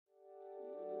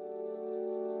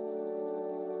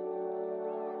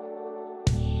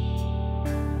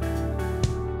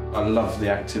I love the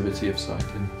activity of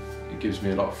cycling. It gives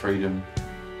me a lot of freedom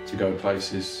to go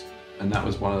places, and that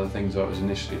was one of the things that was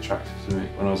initially attractive to me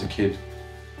when I was a kid,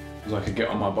 because I could get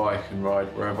on my bike and ride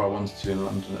wherever I wanted to in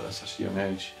London at such a young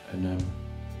age, and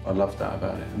I loved that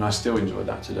about it, and I still enjoy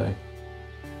that today.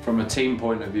 From a team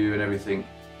point of view and everything,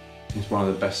 it's one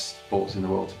of the best sports in the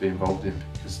world to be involved in,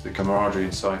 because the camaraderie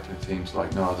in cycling teams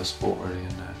like no other sport really,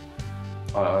 and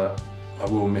I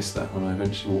will miss that when I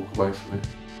eventually walk away from it.